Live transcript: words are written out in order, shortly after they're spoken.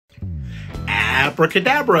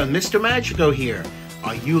Abracadabra, Mr. Magico here.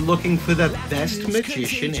 Are you looking for the best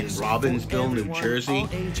magician in Robbinsville, New Jersey?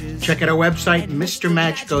 Check out our website,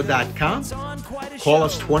 mrmagico.com. Call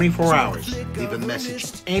us 24 hours. Leave a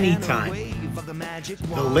message anytime.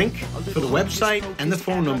 The link for the website and the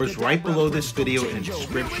phone number is right below this video in the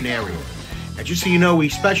description area. And just so you know, we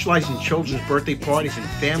specialize in children's birthday parties and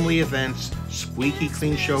family events, squeaky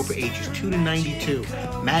clean show for ages 2 to 92,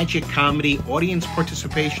 magic, comedy, audience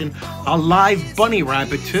participation, a live bunny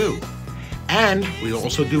rabbit too. And we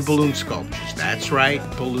also do balloon sculptures. That's right,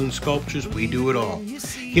 balloon sculptures, we do it all.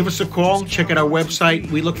 Give us a call, check out our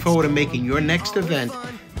website. We look forward to making your next event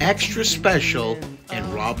extra special in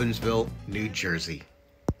Robbinsville, New Jersey.